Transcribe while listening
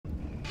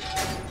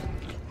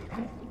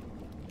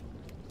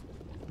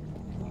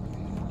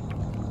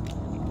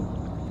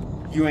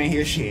You ain't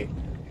hear shit.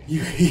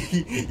 You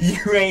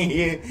ain't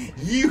hear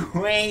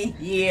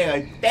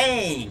a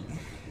thing.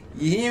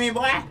 You hear me,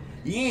 boy?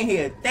 You ain't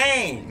hear a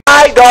thing.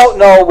 I don't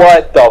know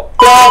what the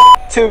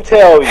fuck to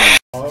tell you.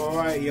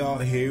 Alright, y'all,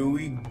 here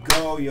we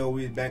go. Yo,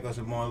 we back on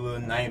some more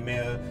Little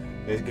Nightmare.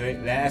 It's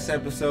good. Last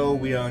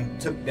episode, we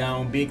took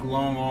down Big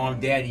Long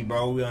Arm Daddy,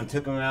 bro. We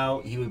took him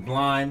out. He was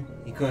blind.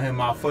 He couldn't hear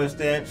my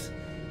footsteps.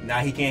 Now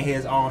he can't hear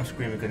his arm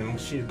screaming because them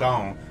shit's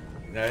gone.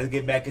 Now let's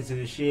get back into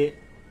the shit.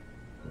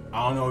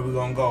 I don't know where we're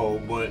gonna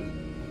go, but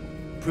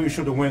pretty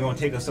sure the wind gonna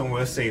take us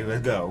somewhere safe.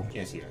 Let's go.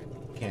 Can't see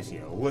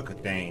a lick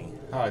of thing.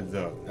 How I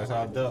duck? That's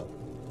how I duck.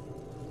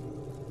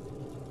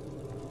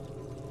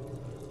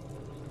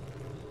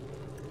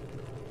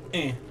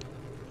 Can't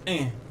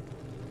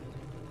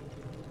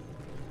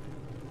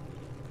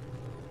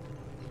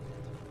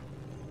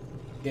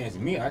see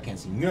me. I can't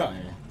see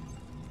nothing.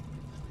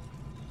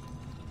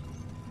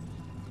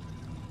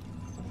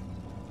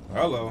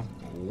 Hello.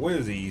 What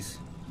is these?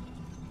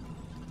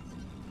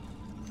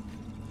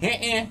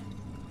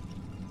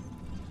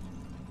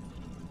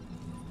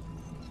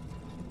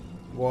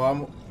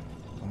 Well,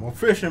 I'm a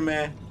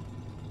fisherman.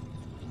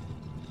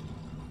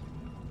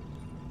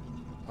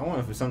 I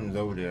wonder if something's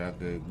over there I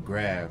could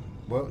grab.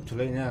 Well, too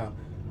late now.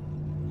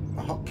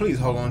 Please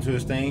hold on to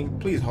this thing.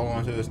 Please hold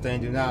on to this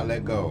thing. Do not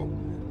let go.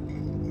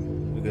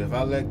 Because if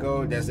I let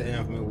go, that's the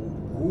end for me.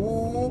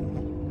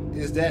 Who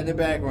is that in the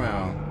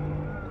background?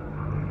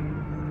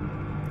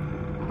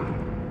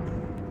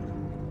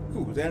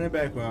 Who's that in the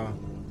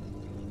background?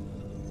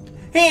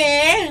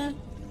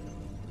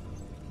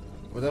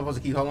 Was I supposed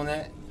to keep holding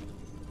that?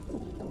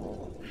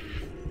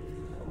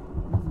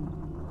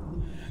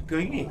 Girl,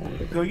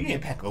 you need to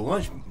pack a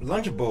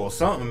lunchable or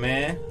something,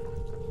 man.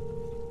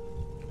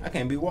 I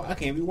can't be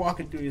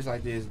walking through this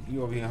like this.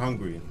 You over here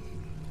hungry?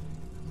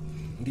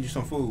 Get you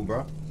some food,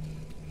 bro.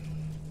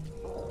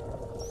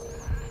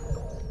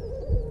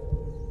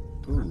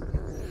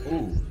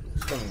 Ooh,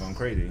 stomach going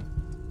crazy.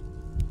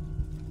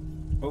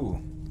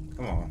 Ooh,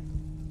 come on.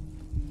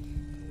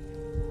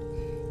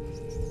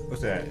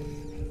 What's that?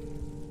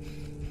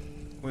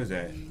 What is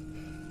that?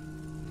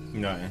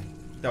 Nothing.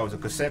 That was a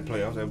cassette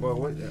player. I was like, boy,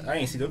 what? I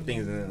ain't seen those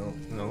things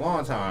in a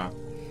long time.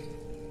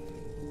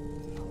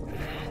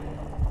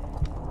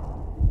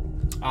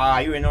 Ah,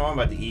 you ain't know I'm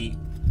about to eat.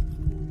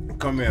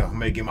 Come here, I'm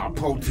gonna get my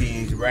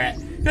proteins, rat.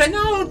 You're like,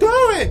 no, don't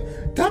do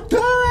it! Don't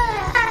do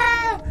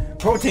it!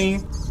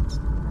 Protein.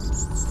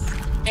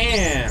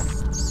 And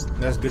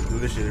that's good,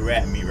 delicious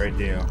rat meat right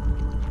there.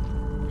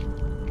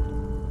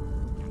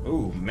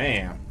 Ooh,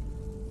 man.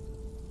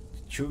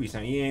 Chewy,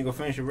 son, you ain't gonna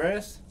finish the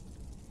rest?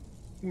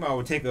 You might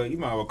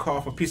well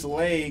carve a piece of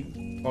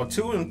leg or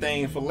two of them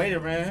things for later,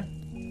 man.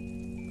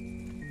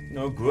 You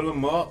know, grill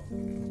them up,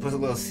 put a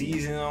little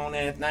seasoning on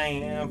that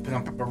thing, put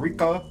some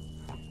paprika.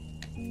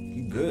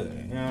 You good,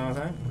 you know what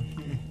I'm saying?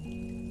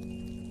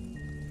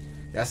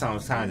 That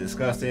sounds kind of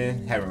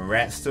disgusting, having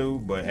rat stew,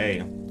 but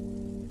hey,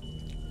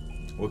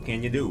 what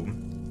can you do?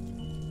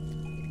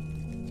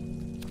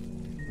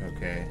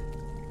 Okay.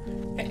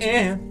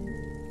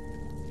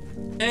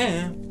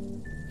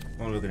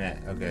 What I'm looking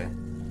at, okay.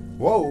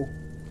 Whoa!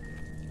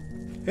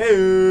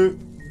 Hey!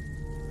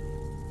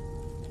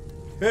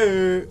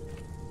 Hey!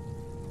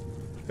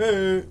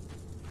 Hey!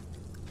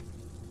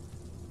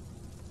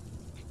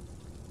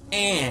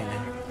 And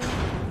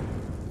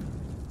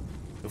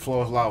the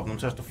floor is lava. Don't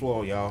touch the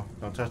floor, y'all.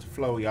 Don't touch the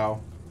floor,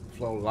 y'all.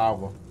 Floor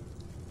lava.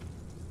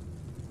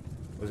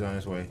 What's on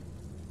this way?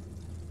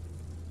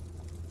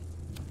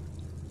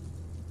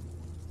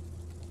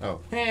 Oh.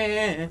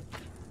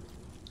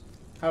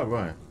 How to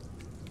run?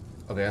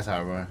 Okay, that's how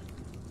I run.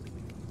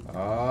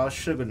 Oh,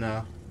 sugar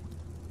now.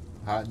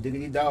 Hot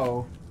diggity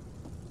dog.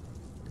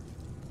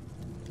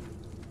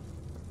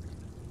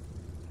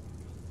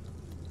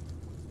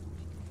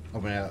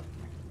 Open it up.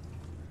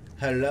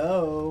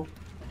 Hello?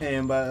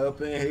 Anybody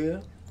up in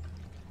here?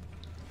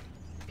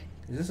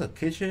 Is this a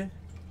kitchen?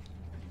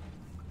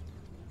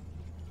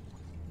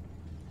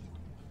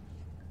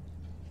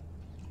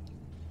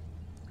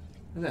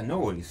 What's that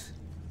noise?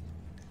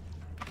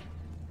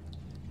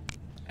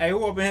 Hey,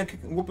 who up in here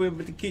whooping up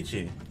at the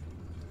kitchen?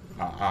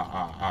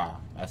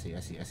 I see.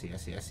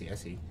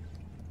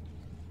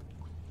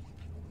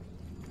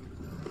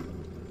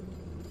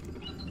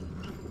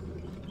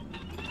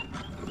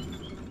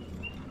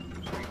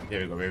 There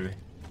we go, baby.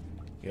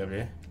 Get up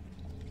there.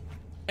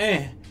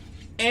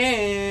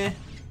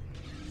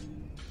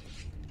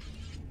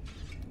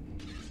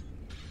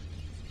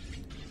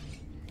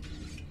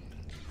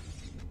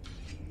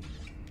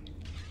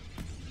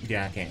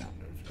 Yeah, I can't.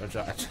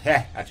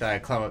 I try to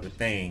climb up the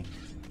thing.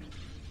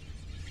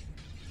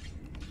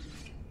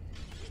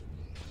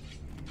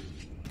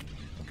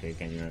 Okay,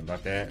 can't do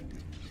about that.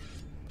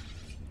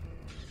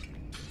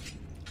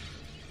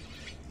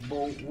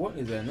 But what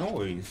is that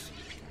noise?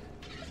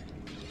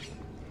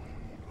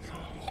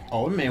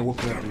 Oh, that man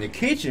whooping up in the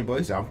kitchen, but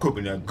he said, I'm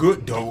cooking that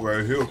good dough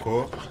right here,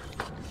 Cole.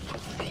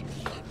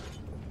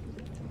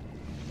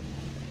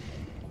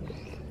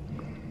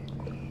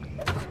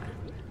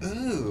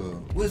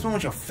 Ooh, what's wrong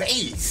with your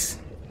face?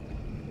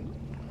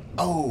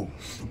 Oh,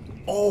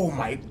 oh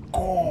my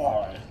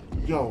God,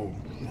 yo,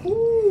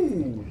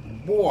 ooh,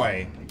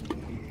 boy,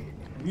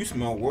 you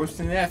smell worse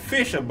than that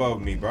fish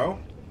above me, bro.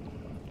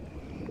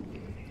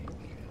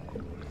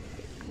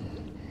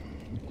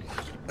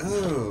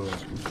 Ugh.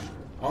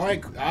 All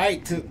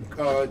right, to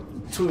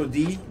the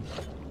D.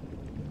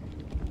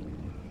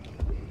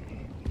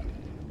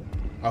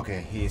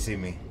 Okay, he didn't see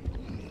me.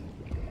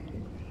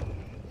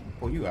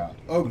 Oh, you got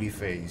ugly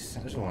face.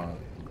 I just wanna.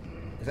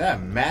 Is that a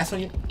mask on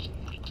you?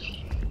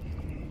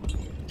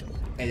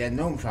 Hey, that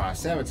gnome trying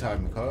to sabotage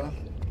me, cuz.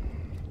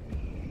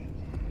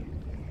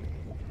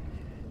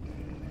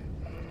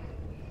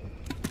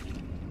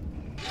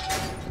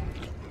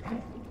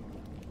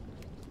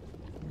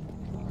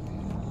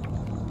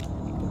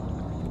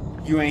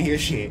 You ain't hear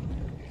shit.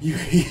 You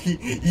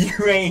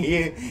ain't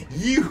hear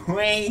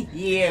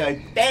a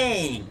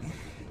thing.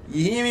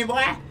 You hear me,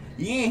 boy?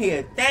 You ain't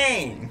hear a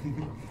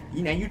thing.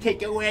 You know, you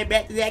take your way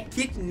back to that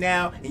kitchen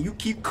now and you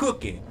keep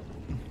cooking.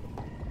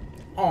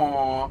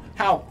 Aw,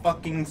 how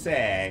fucking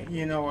sad.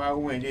 You know I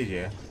win, did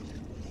ya?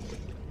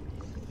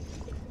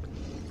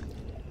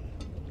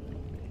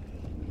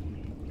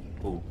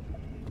 Ooh.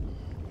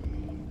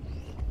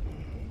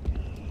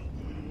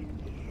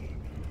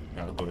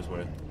 Now let's go this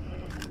way.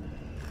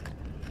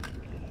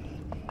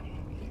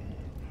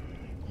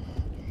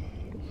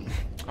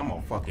 I'm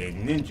a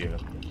fucking ninja.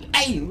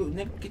 Hey, look,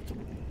 nigga, get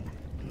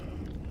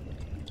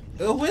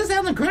the... What's that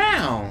on the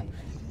ground?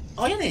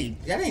 Oh, that ain't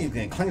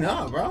even clean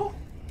up, bro.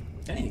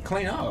 That ain't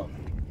clean up.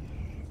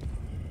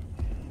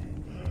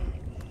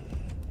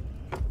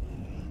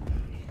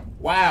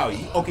 Wow.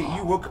 Okay,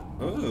 you look.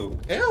 Oh,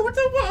 ew, what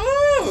the?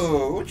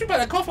 Oh, what you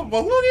about to call for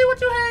balloon?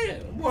 What you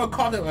had? Boy,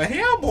 called it a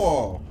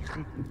hairball.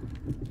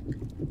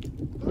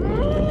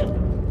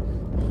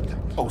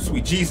 Oh,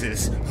 sweet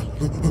Jesus.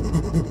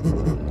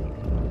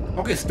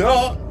 Don't get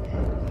stuck.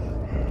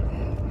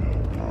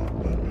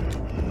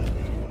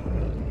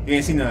 You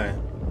ain't see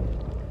nothing.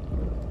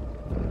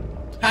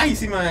 How you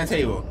see me on that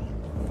table?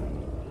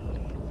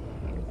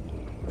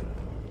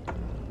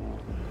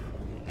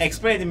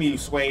 Explain to me,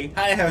 Sway.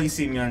 How the hell you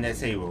see me on that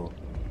table?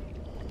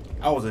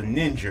 I was a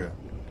ninja.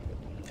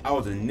 I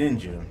was a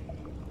ninja.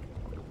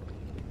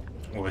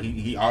 Well,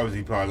 he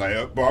obviously probably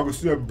like, but I can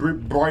see that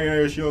bright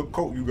ass yellow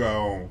coat you got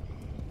on.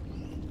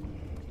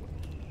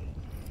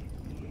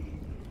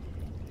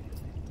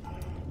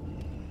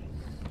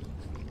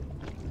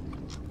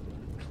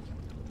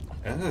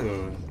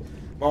 Ugh.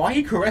 But why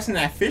he caressing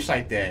that fish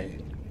like that?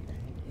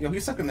 Yo,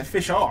 he's sucking the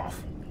fish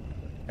off.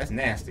 That's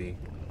nasty.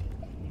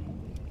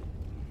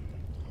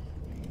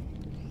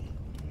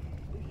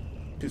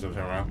 Please don't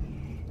turn around.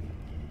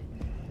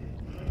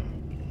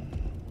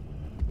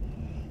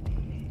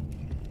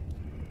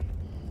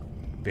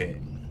 Bet.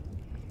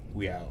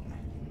 We out.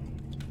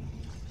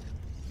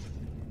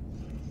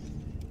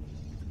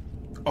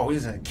 Oh,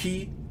 is a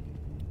key?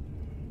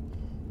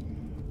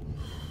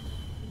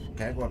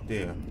 Can I go up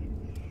there?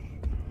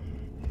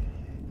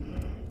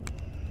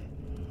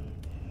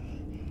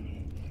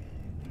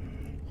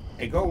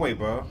 Hey, go away,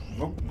 bro.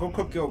 Go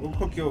cook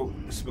your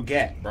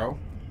spaghetti, bro.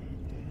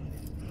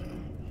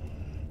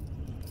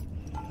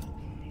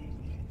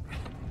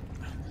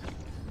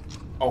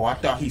 Oh, I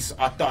thought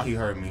he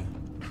heard me.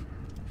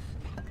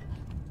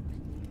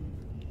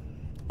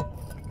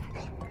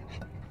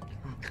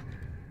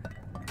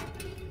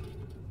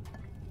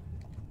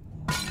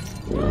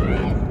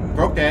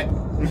 Broke that.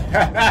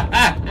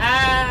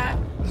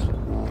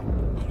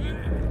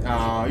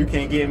 Oh, you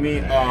can't get me.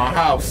 Oh,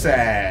 how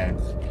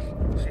sad.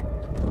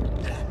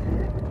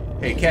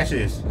 Hey, catch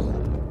this.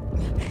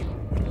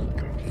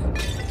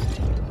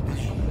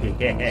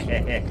 Here,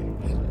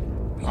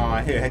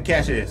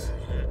 catch this.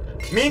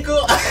 Minko!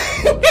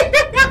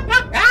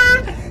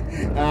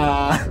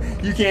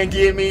 You can't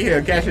get me.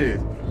 Here, catch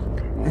this.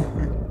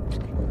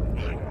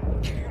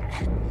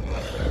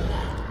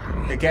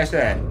 Hey, catch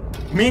that.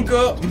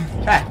 Minko!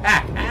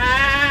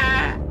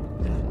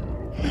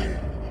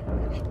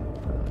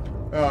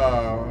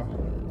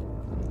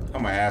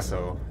 I'm an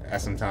asshole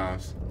at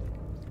sometimes.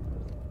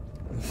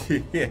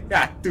 Yeah,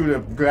 I threw the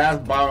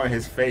glass bottle in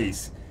his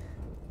face.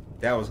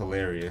 That was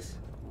hilarious.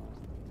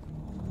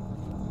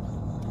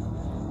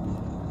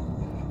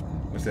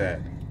 What's that?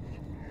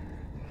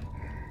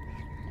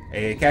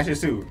 Hey, catch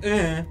this too.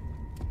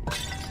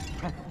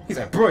 He's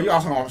like, bro, you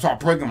also gonna start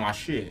breaking my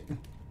shit.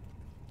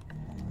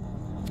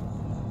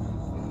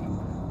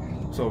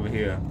 What's over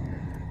here?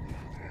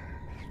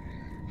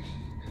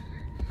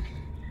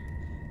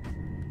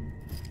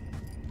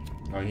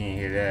 Oh, he ain't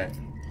hear that.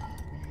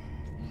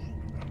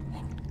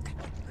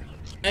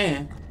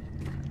 And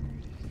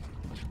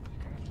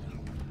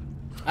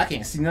I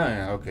can't see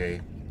nothing.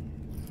 Okay.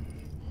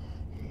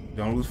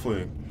 Don't lose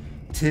footing.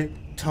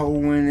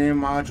 Tiptoeing in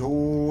my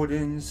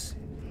Jordans.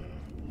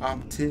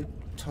 I'm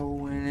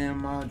tiptoeing in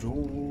my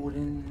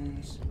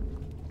Jordans.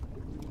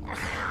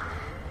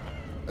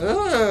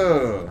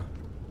 Ugh.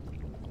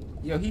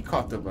 Yo, he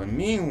caught up a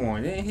mean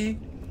one, didn't he?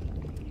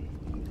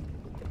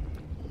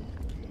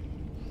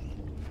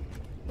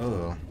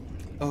 Ugh.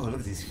 Oh, look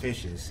at these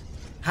fishes.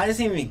 How does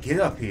he even get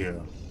up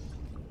here?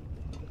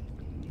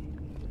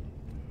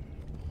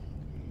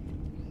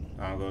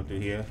 I'll go through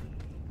here.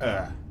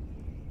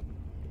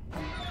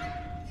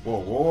 Whoa,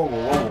 whoa, whoa,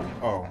 whoa.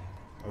 Oh,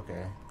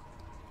 okay.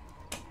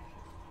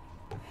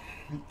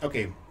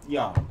 Okay,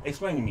 y'all,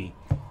 explain to me.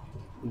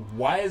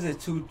 Why is it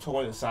 2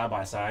 toilets side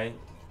by side?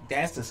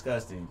 That's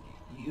disgusting.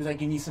 It's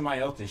like you need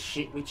somebody else to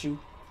shit with you.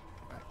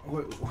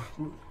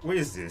 What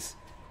is this?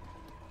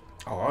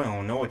 Oh, I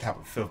don't know what type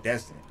of filth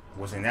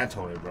was in that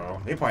toilet,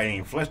 bro. They probably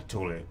ain't flushed the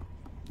toilet.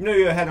 You know,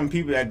 you ever had them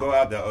people that go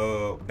out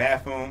the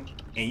bathroom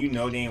and you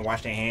know they ain't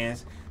wash their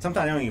hands?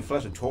 Sometimes they don't even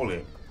flush the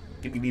toilet.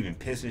 You can leave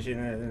piss and shit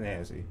in there. That's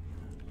nasty.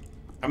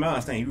 I mean, I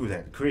understand you was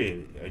at the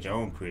crib, at your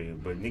own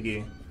crib, but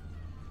nigga,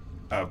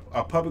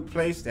 a public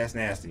place, that's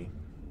nasty.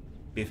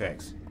 Big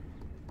facts.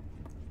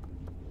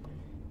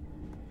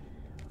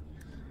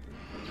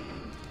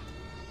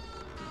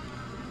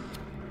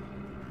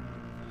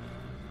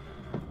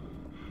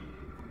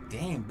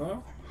 Damn,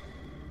 bro.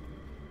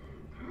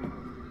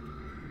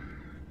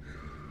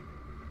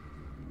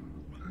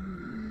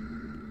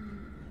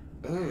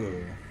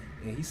 Ugh.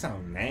 Yeah, he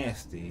sound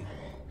nasty.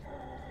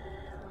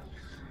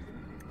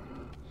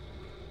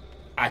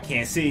 I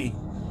can't see.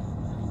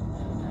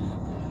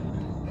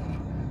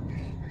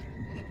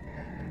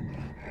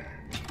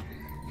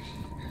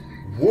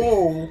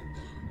 Whoa.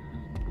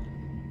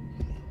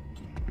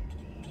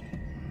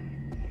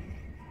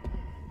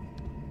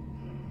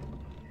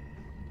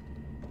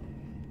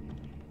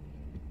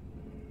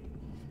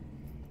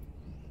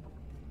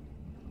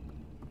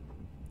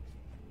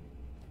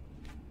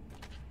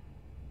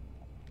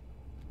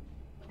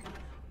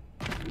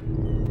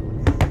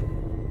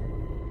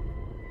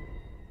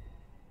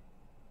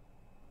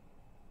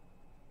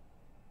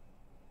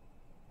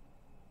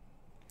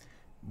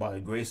 By the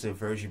grace of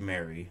Virgin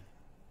Mary,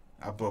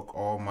 I broke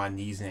all my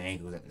knees and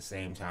ankles at the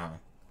same time.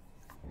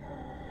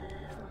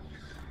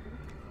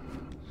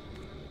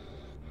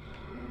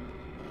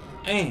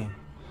 And.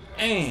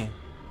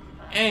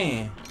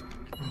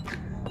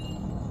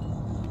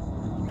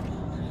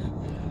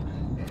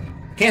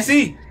 Can't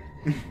see!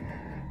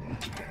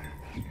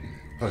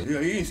 Yeah,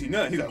 he ain't see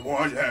nothing. He's like, boy,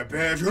 I just had a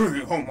bad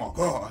dream. Oh my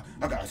God.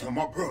 I gotta tell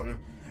my brother.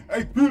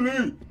 Hey,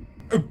 Billy!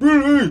 Hey,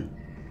 Billy!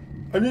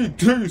 I need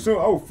to tell you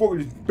something. I was fucking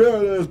this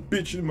badass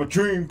bitch in my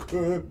dream,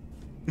 cuz.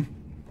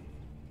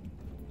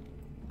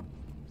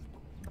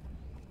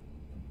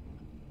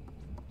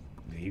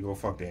 You gonna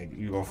fuck that.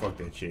 You gonna fuck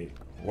that shit.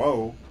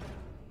 Whoa.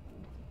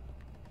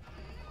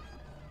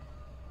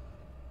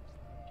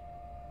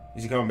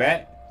 Is he coming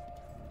back?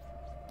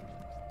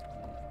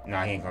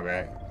 Nah, he ain't coming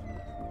back.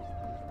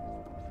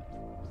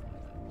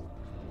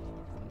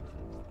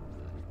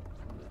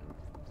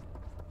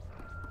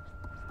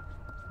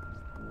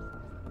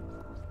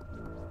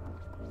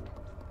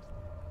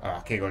 I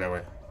can't go that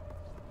way.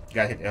 You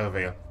gotta hit the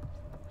elevator.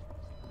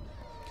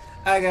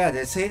 I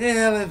gotta take the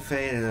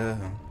elevator.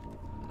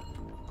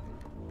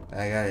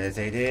 I gotta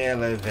take the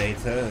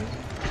elevator.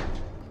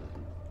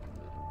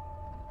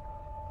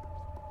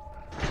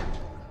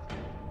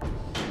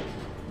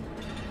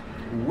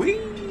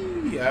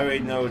 Wee! I already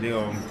know they're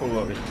gonna pull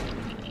up.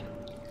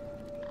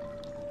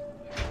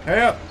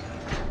 Hurry up!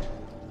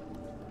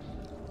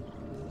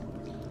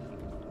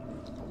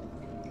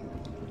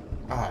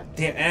 Ah,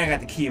 damn, and I got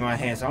the key in my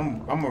hand, so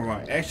I'm gonna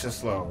run extra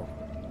slow.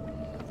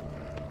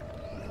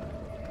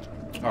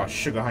 Oh,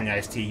 sugar honey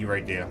iced tea, you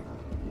right there.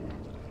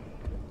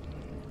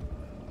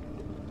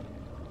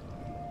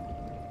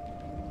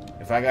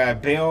 If I got a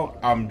bail,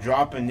 I'm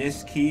dropping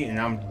this key and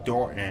I'm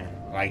darting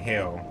like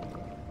hell.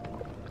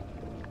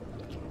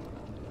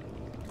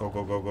 Go,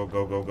 go, go, go,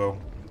 go, go, go.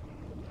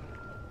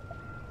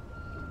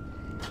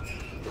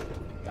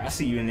 I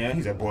see you in there.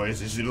 He's like, boy, is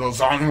this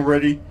lasagna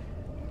ready?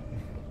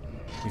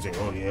 He's like,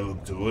 oh yeah, it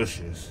looks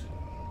delicious.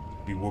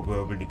 Be woken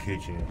up in the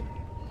kitchen.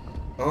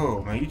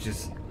 Oh man, you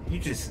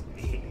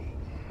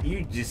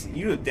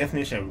the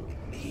definition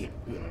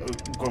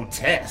of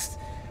grotesque.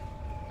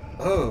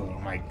 Oh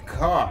my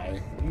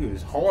God, you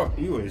is hard.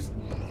 You is,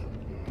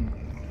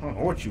 I don't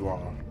know what you are.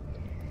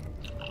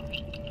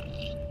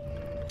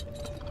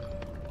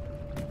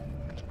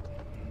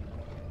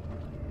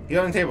 Get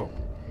on the table.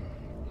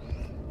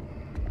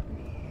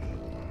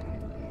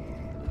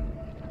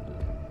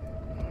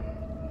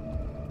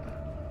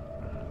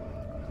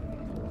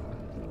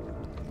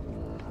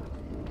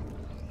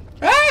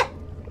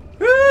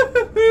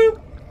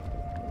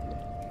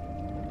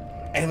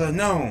 Hey, look,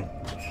 no.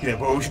 He's like,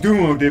 what you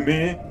doing over there,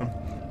 man?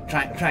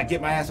 I'm trying to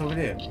get my ass over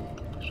there.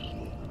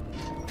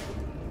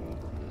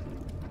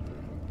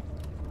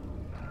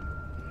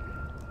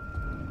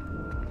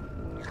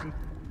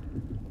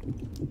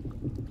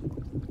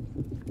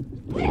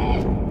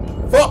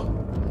 Fuck!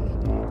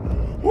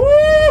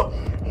 Woo!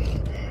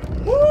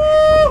 Woo!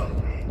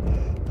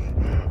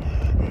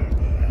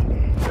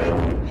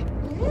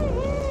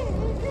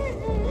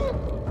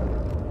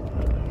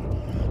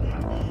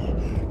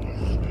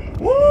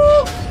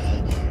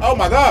 Oh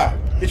my God!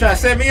 You trying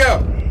to set me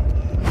up?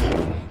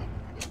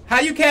 How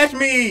you catch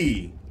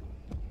me?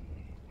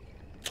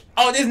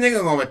 Oh, this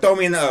nigga gonna throw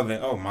me in the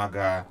oven. Oh my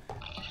god.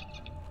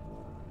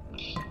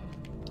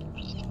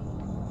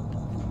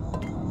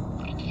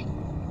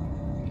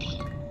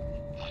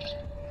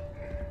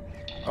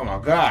 Oh my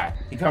god.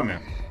 He coming.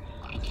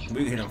 We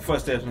can hear them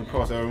footsteps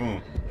across the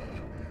room.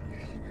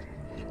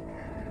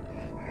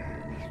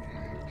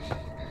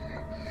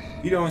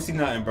 You don't see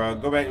nothing, bro.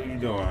 Go back to what you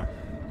doing.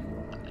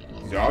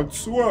 I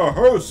swear I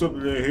heard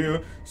something in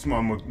here.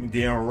 Somebody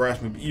damn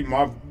rush me eat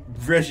my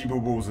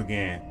vegetables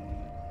again.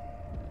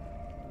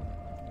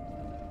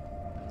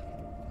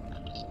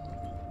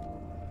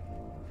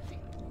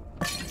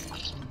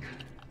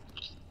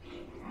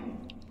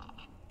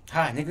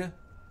 Hi, nigga.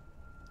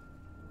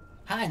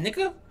 Hi,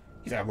 nigga.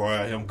 He's like, boy,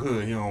 I'm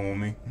good. He don't want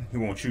me. He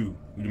wants you.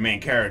 You the main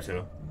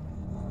character.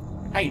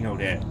 How you know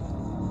that?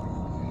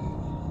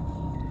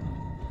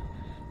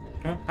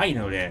 Huh? How you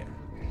know that?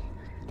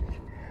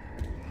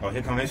 Oh,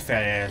 here come his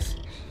fat ass.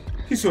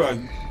 He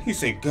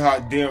said,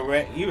 goddamn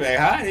rat. You like,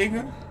 hi,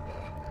 nigga.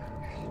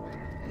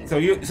 So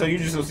you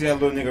just don't see that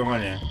little nigga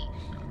running.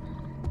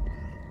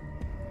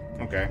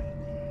 Okay.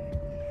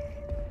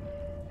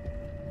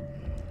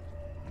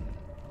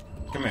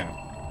 Come here.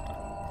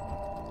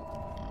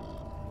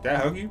 Did I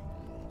hug you?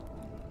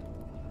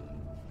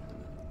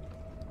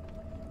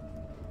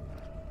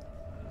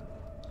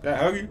 Did I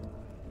hug you?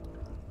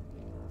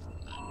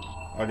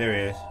 Oh, there he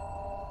is.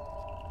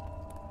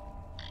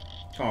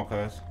 Come on,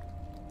 cuz.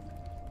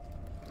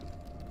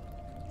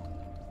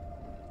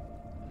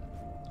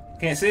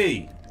 Can't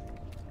see.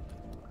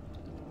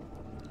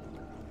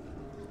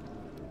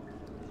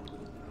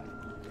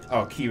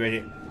 Oh, key right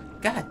there.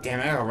 God damn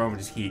it, I gotta run with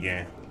this key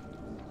again.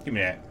 Give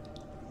me that.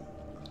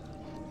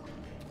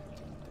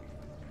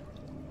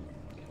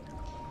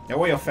 Now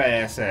where your fat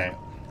ass at?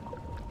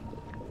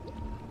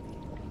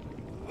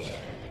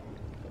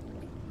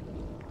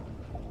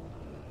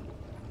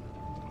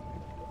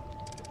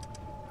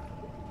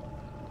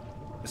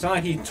 It's not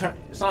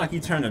like he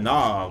turned the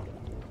knob.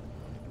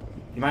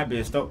 He might be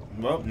a stove.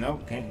 Well, no,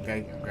 can't.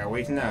 Gotta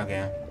wait now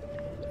again.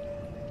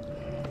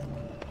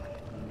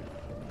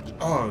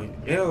 Oh,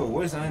 ew!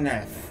 What's on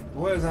that?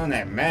 What is on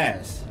that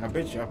mask? I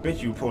bet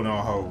you pulling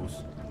on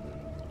hose.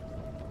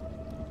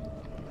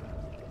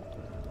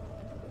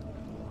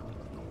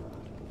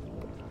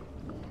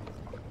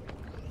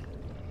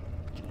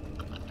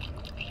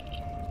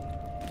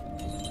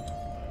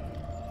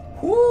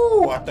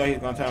 Whoo! I thought he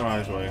was gonna turn around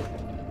this way.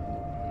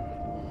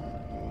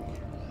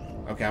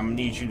 Okay, I'm gonna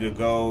need you to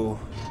go.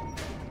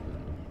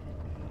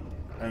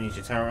 I need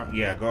you to turn around.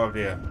 Yeah, go up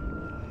there.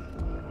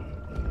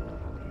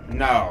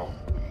 No,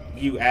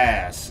 you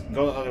ass.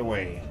 Go the other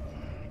way.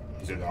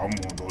 He said, I'm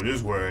gonna go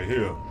this way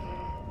here.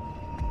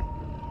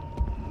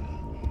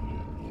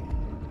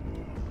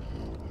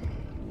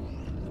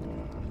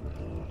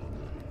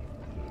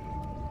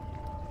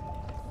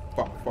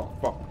 Fuck.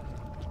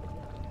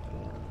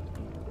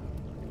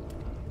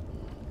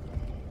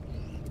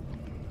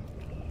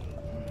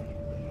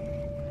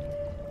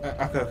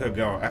 I could have kept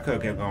going. I could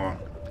have kept going.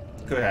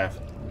 Could have.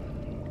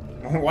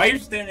 Why you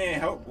standing there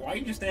and help? Why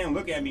you just standing and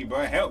look at me,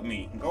 bro? Help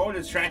me. Go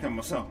distract him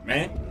or something,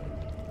 man.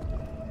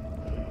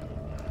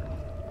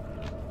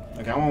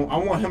 Like I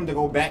want him to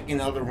go back in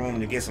the other room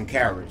to get some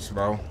carrots,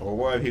 bro. Or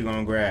what he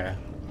gonna grab?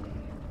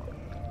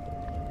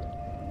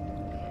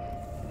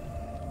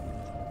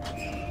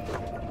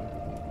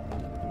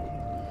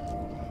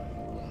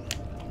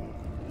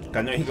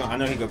 I know he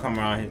gonna come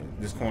around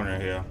this corner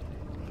here.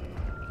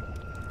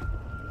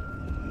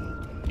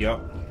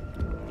 Yup.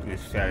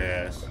 This fat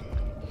ass.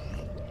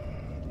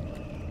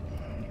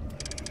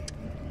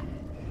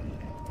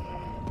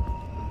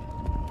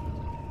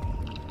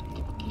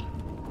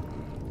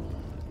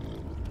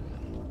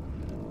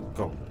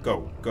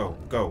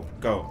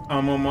 Go.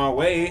 I'm on my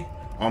way.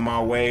 On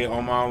my way out.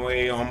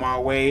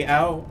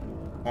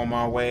 On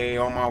my way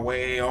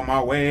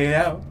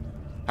out.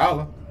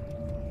 Holla.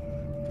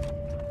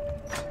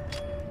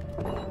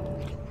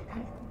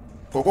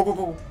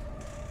 Go.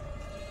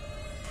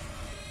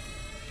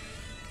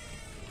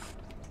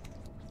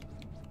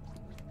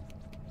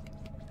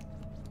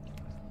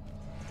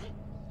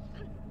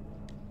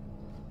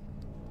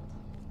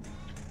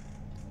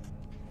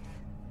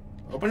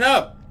 Open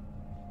up.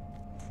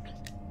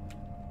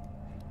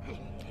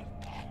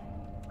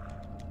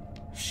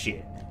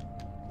 Shit.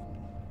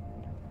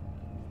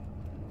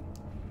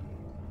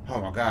 Oh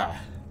my god.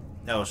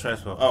 That was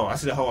stressful. Oh, I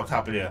see the hole on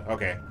top of there.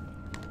 Okay.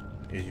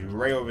 Is you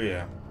right over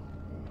there?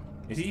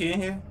 Is he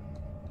in here?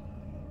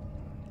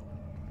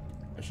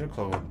 I should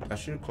close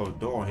the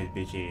door on his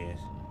bitch ass.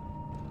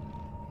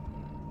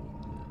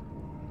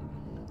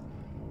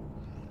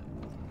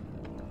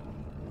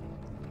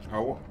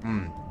 Oh,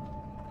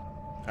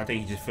 I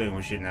think he's just fiddling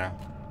with shit now.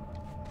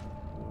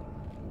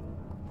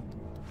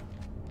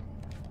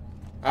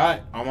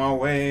 Alright, on my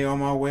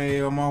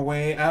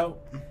way out.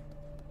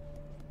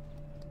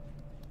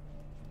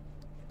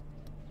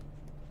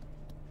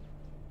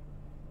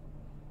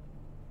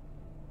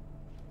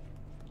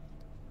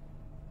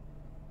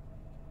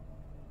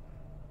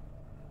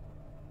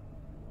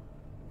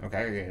 Okay,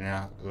 I get it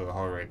now. A little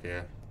hole right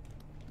there.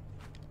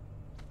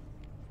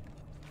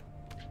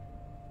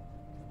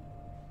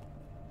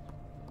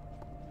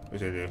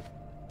 What's that do?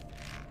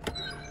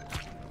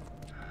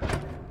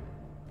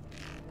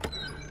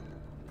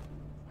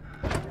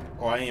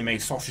 Oh, I need to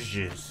make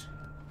sausages.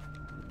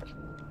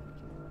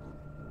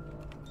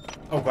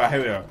 Oh god,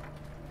 hurry up.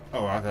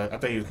 Oh, I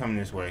thought he was coming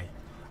this way.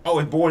 Oh,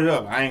 it's boarded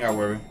up. I ain't gotta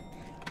worry.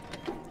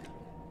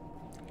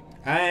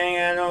 I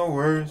ain't got no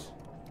worries.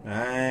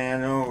 I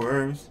ain't got no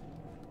worries.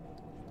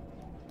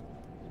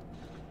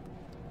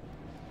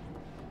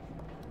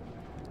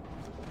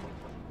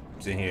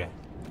 It's in here.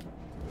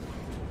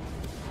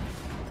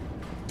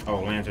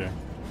 Oh, lantern.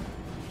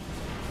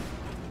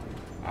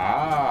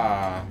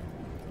 Ah.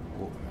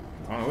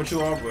 I don't know what you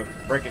are, but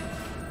break it.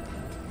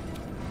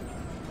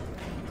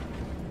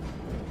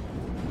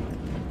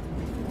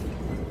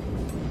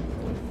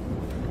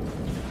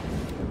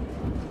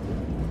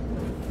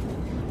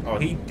 Oh,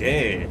 he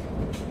dead.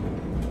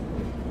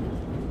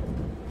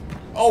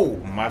 Oh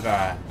my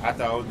god. I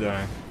thought it was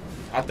done.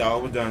 I thought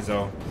it was done,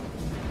 so.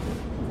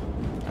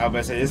 I was about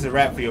to say, this is a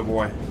wrap for your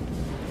boy.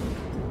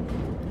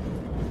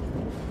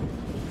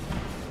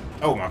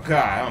 Oh my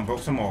god, I done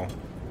broke some more.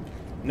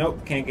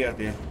 Nope, can't get up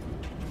there.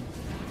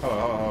 Hold on,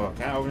 hold on, hold on.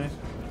 Can I open this?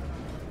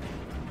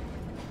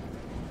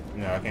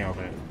 No, I can't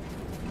open it.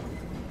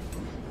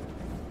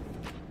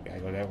 Gotta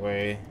go that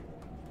way.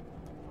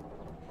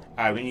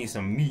 Alright, we need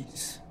some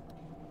meats.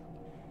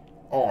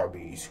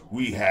 Arby's,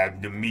 we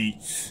have the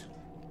meats.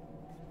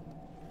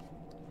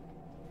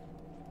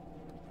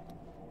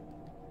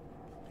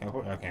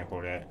 I can't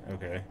pull that.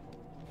 Okay.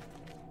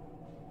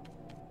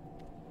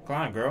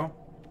 Climb, girl.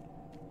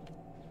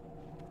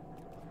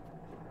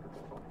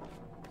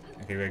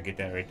 Okay, we gotta get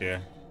that right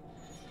there.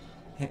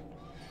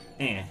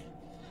 And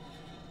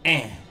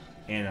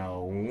a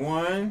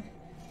 1,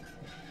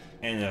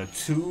 and a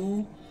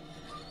 2,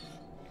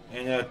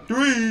 and a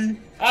 3.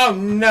 Oh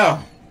no!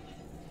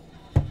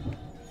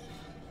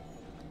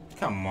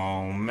 Come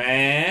on,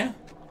 man.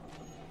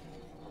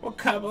 What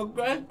kind of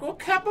grab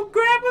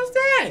was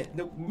that?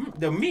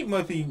 The meat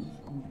must be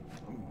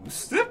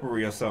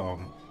slippery or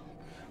something.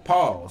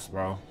 Pause,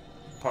 bro.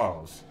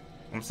 Pause.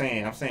 I'm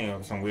saying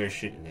some weird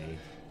shit today.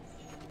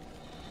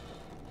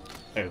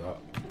 There we go.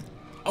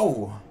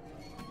 Oh.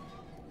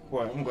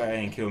 Boy, I'm glad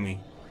they didn't kill me.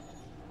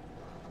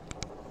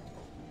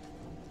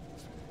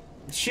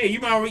 Shit, you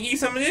might already eat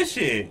some of this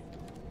shit.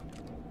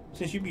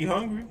 Since you be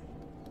hungry.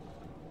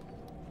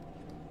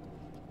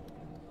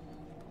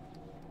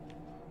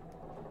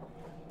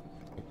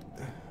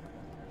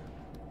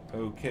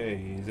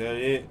 Okay, is that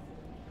it?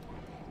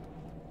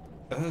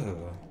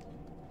 Ugh.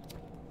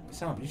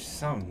 You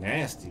sound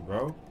nasty,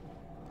 bro.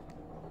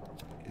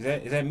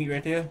 Is that meat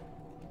right there?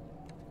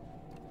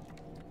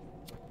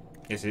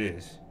 Yes, it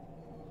is.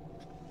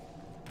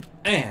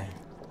 And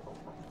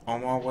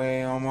on my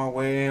way out. On my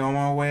way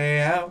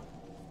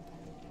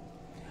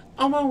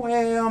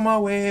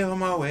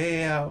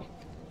out.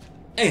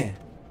 And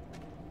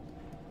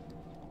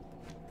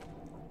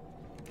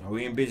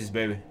we in business,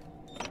 baby.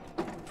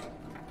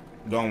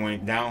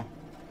 Going down.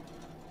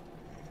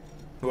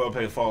 Whoever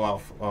played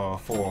Fallout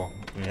 4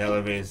 when the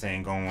elevator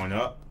saying going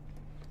up.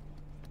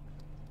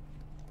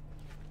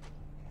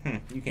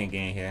 You can't get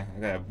in here. I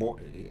got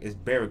it's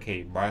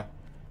barricade, bro.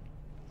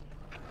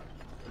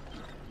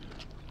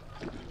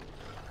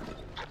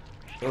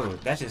 Oh,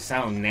 that just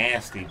sounds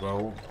nasty,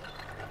 bro.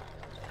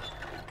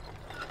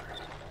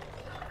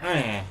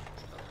 Man.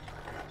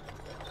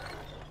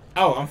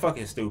 Oh, I'm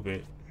fucking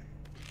stupid.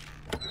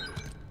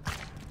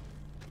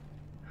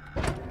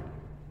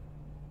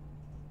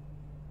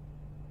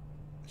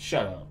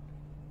 Shut up.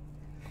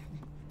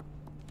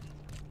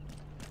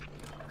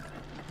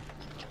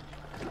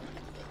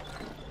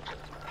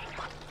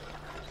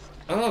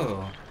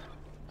 Oh.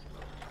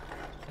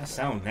 That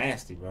sounds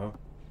nasty, bro.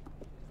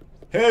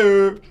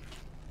 Hey.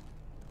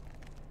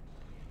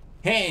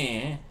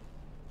 Hey.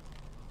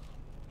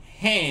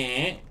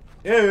 Hey.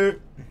 Hey.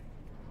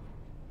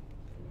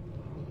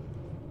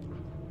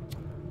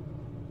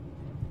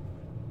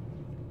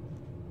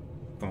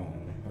 Come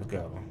on, let's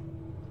go.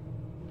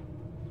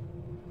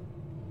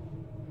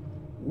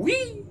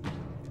 Wee!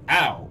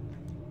 Ow!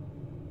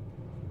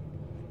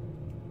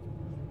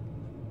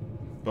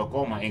 Broke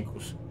all my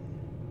ankles.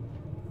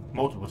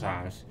 Multiple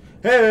times.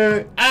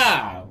 Hey!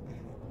 Ow!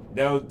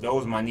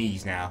 Those are my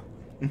knees now.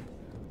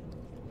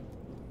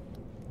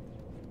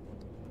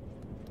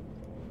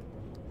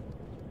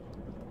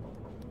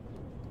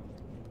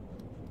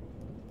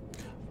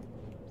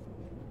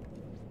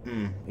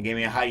 It gave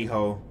me a hidey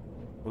hole.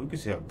 Oh, you can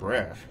see her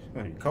breath. It's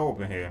gonna be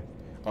cold in here.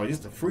 Oh, this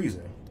is the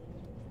freezer.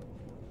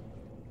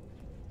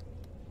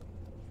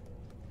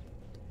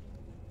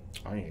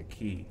 I need a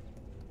key.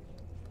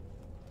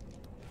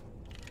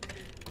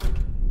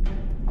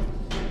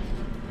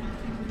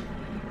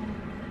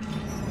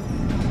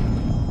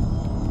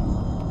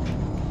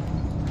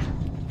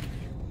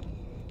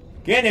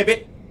 Get in there,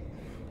 bitch.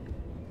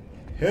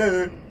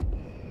 Hey.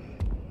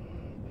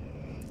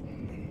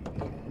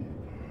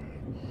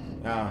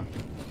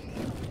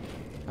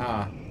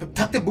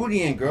 Tuck the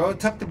booty in, girl.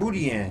 Tuck the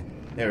booty in.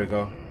 There we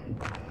go.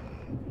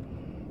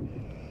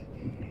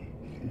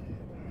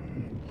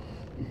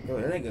 Oh,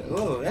 that nigga,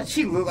 oh, that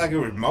shit look like it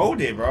was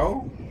molded,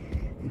 bro.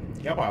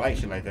 Y'all probably like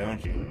shit like that,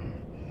 don't you?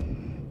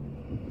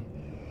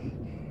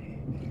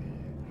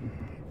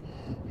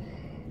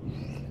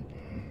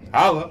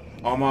 Holla.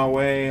 On my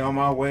way, on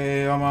my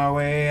way, on my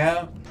way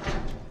out.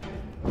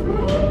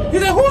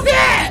 He's like, who's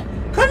that?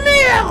 Come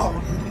here!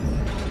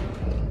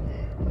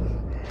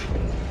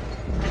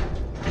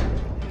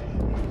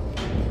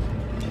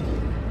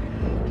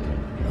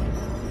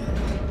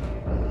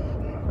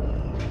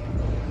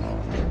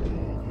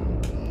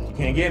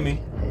 Can't get me.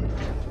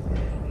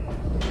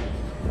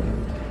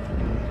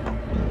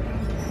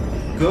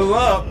 Good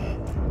luck.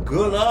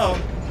 Good luck.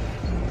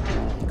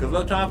 Good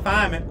luck trying to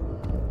find me.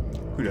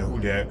 Who that? Who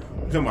that?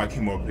 Somebody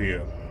came up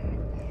here.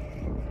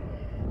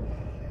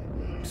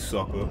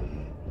 Sucker.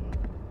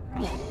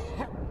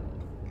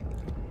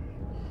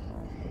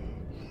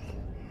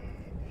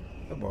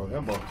 That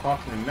boy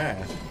coughing in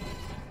mask.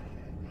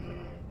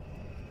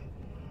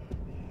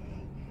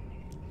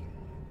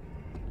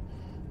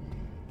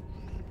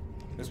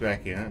 It's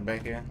back here, not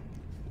back here.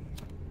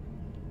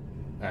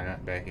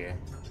 Not back here.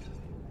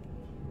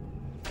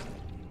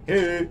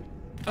 Hey!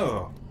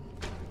 Oh!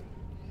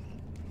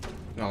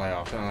 Don't lay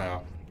off, don't lay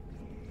off.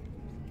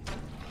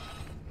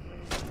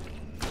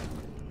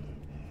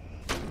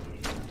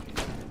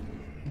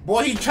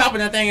 Boy, he chopping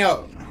that thing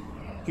up.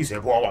 He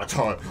said, boy, I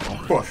tell you,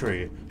 I'm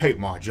frustrated. Hate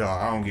my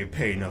job. I don't get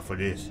paid enough for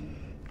this.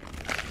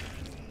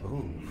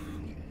 Ooh.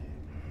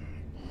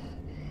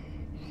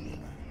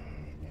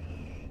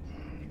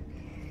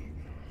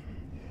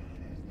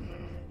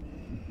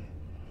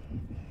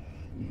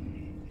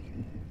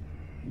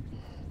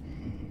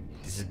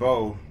 This is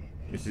Bo.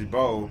 This is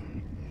Bo.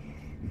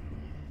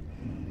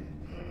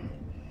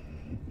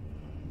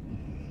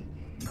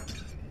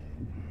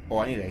 Oh,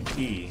 I need a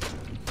key.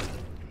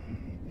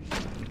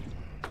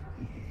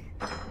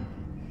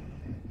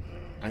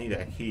 I need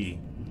that key.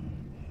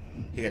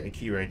 He got the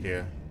key right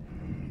there.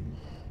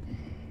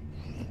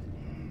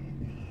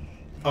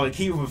 Oh, the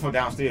key was from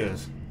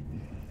downstairs.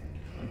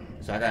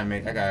 So I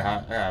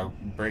gotta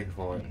break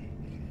for it.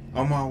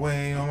 On my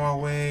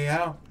way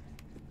out.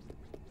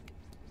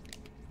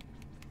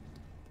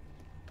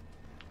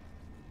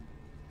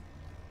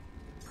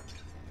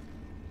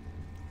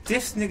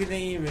 This nigga didn't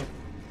even.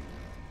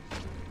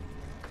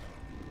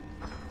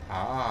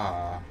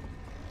 Ah.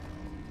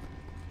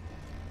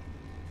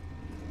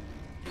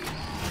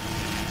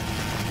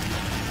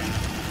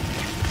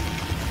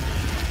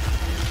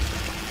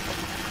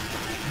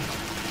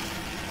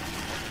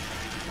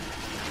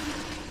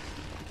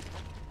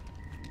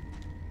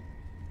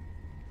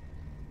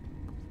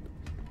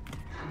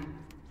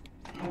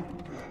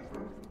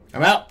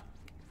 I'm out.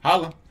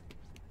 Holla.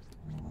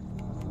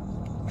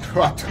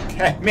 I took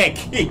that man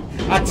key.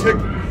 I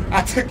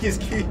took his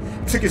key.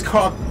 Took his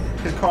car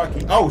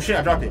key. Oh shit!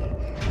 I dropped it.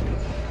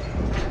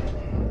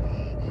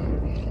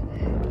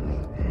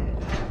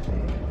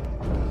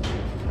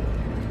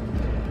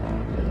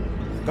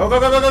 Go go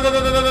go go go go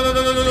go go go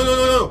go go go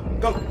go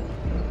go go.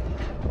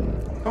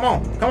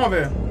 Come on,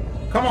 baby.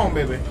 Come on,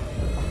 baby.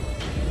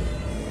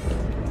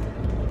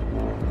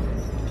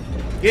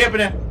 Get up in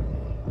there.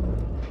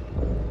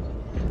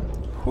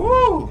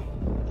 Whoo!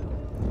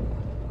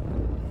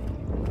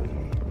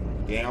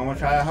 You ain't gonna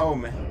try to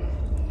hold me.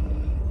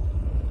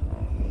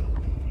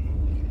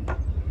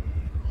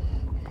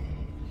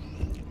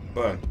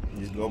 But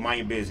just go mind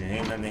your business.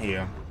 Ain't nothing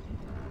here.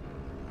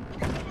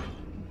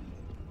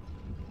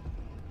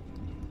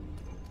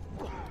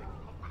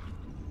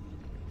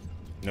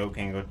 Nope,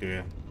 can't go through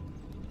here.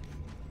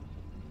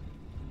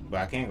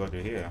 But I can't go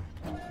through here.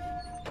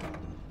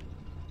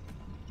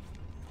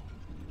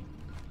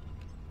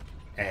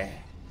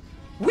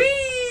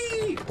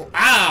 Whee!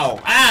 Ow!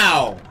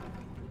 Ow!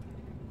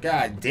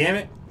 God damn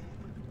it.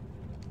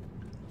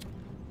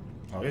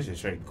 Oh, this is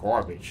straight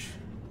garbage.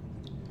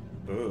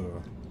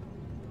 Ugh.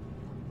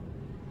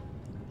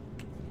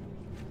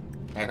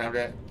 Can I climb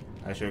that?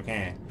 I sure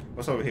can.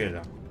 What's over here,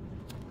 though?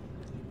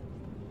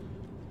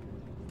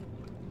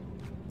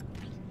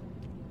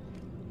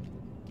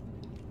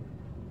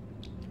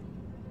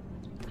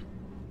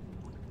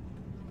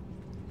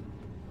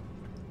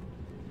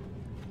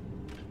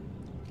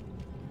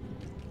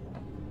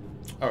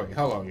 Oh,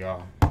 hello,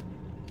 y'all.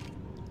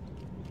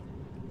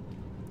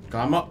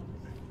 Come up.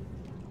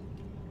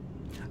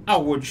 I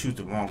would choose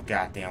the wrong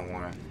goddamn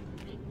one.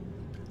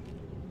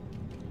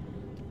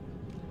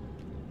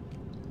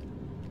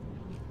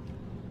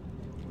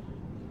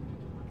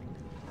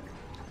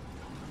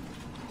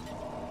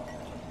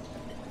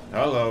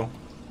 Hello.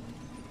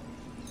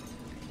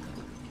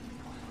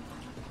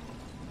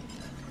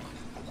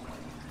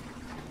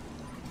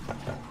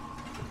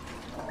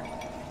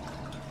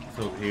 It's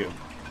over here.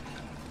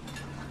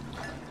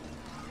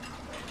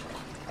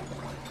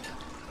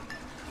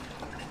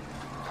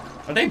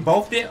 Are they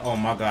both dead? Oh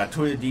my god,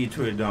 Twitter D,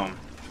 Twitter dumb.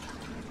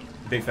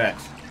 Big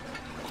facts.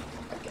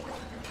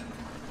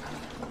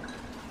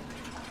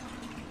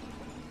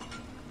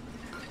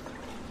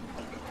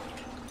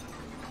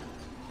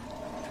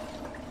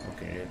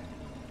 Okay.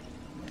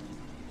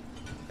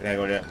 I gotta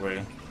go that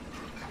way.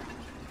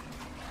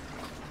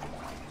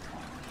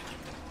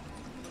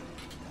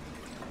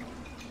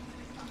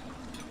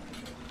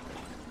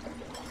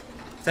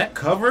 Is that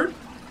covered?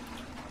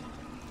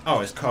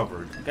 Oh, it's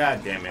covered.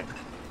 God damn it.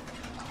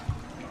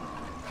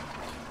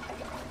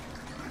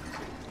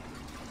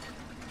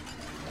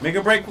 Make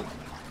a break.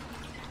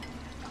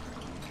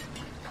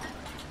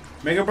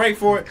 Make a break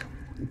for it.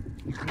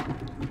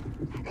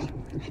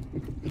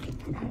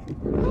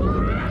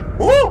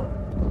 Woo!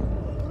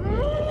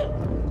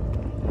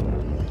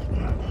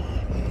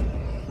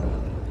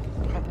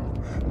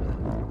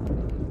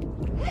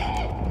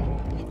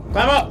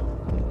 Climb up.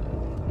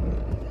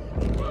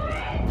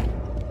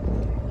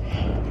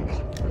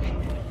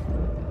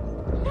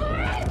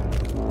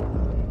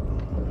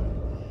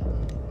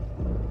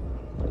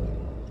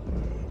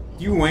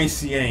 You ain't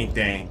see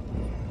anything.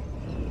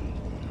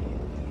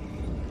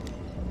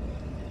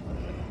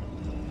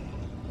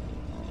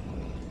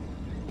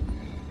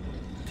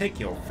 Take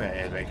your fat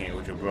ass back in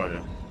with your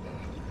brother.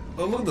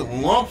 Oh, look at the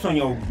lumps on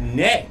your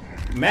neck.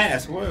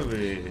 Mask, whatever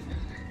it is.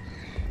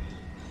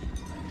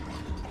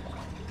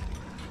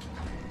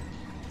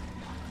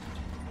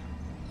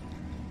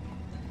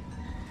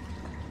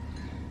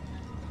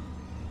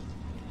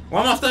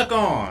 What am I stuck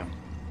on?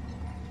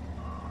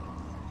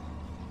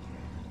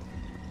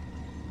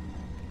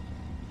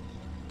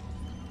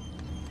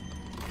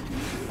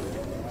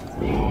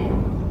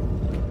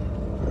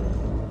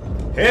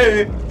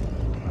 Hey!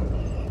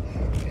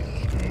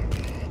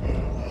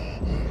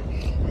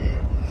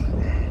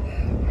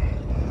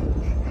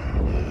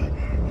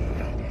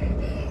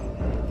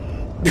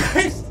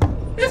 This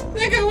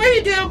nigga, where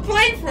you get a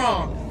plate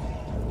from?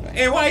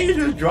 And why you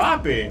just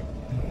drop it?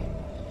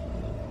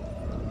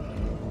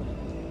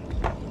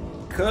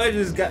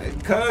 Cuz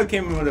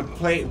came in with a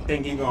plate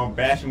thinking he gonna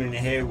bash him in the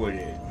head with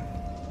it.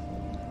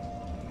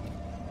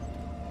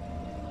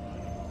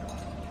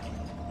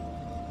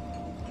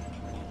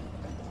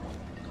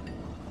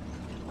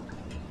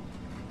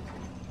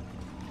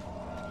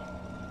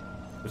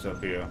 What's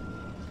up here?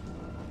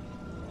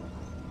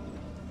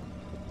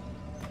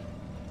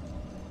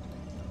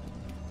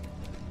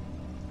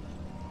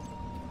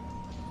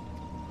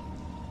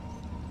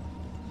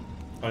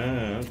 Oh,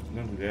 no,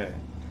 don't do that.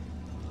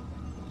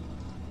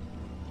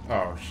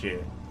 Oh,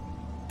 shit.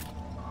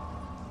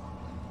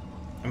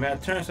 I mean, I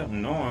turned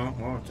something on.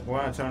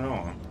 Why I turn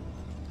on?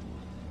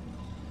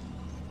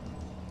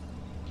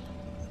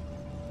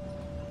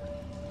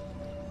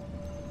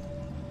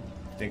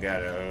 Think I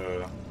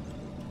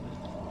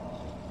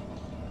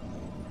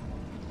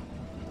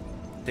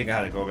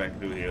had to go back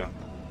through here.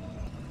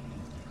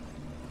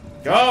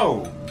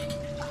 Go!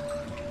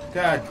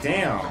 God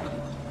damn.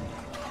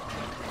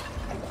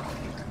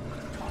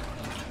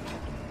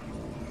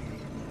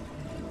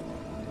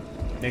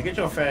 Now get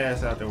your fat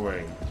ass out the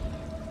way.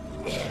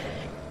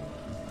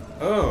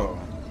 Oh.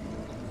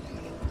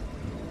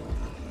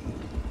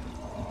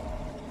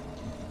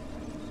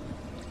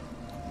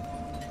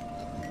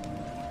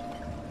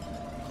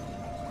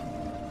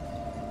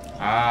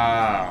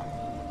 Ah.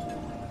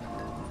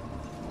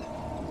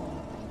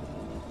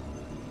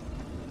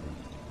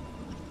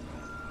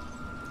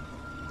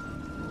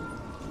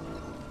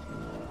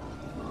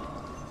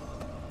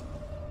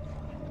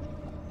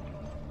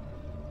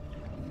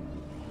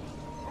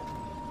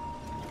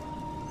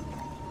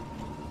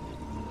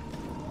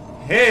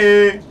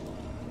 Hey!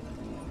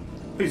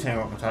 Please hang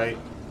up tight.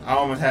 I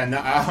almost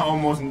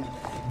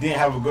didn't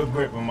have a good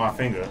grip on my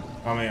finger.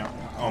 I mean,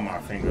 on my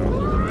finger.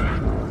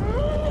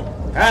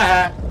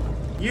 Haha!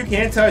 You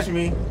can't touch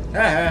me.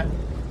 Haha!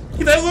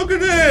 He's like, look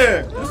at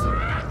that!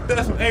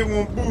 That's some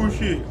A1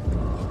 bullshit.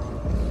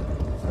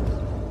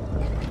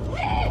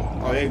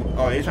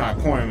 Oh, they trying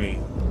to corner me.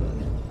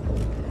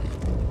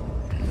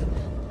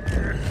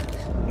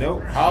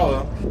 Nope.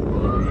 Holla.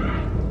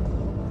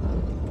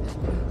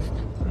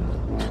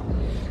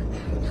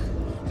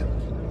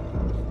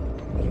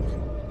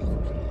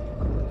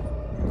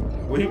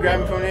 Will he grab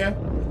me from there?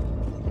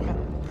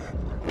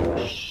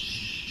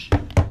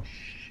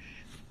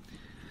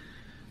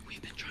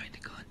 We've been trying to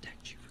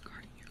contact you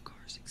regarding your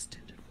car's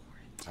extended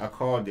warranty. I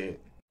called it.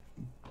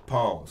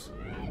 Pause.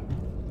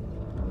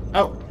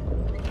 Oh.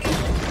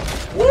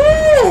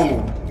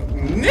 Woo!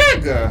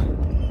 Nigga!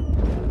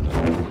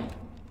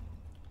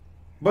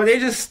 But they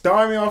just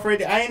started me off right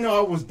there. I didn't know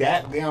I was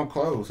that damn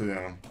close to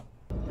them.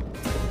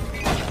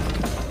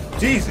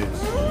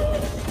 Jesus.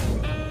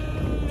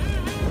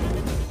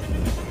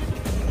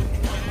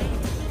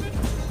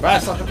 Bye,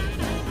 sucker.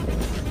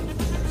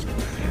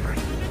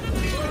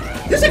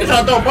 This nigga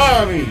trying to throw a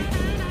bar on me.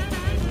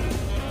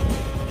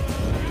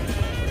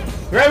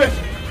 Grab it.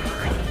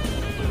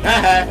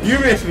 Haha, you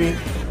missed me.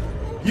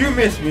 You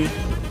missed me.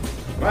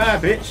 Bye,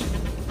 bitch.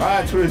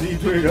 Bye, Twizzy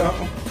Twiggo.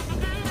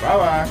 Bye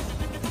bye.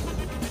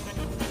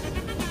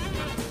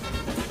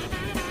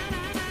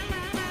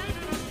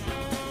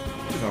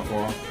 He's gonna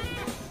fall.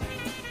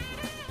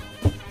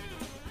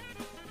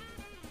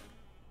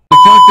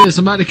 this.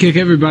 I'm about to kick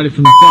everybody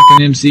from the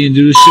fucking MC and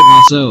do this shit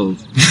myself.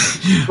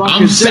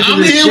 I'm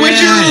here with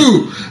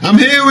you. I'm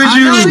here with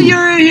you. I know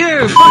you're in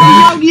here.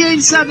 Fucking Yogi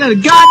ain't sent that a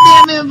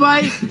goddamn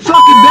invite.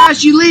 Fucking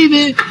Bash, you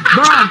leaving.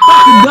 Bro, I'm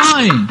fucking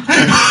done.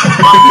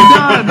 Fucking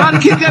done. About to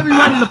kick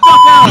everybody the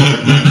fuck out.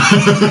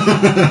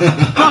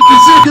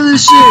 Fucking sick of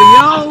this shit,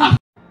 yo.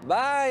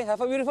 Bye.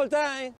 Have a beautiful time.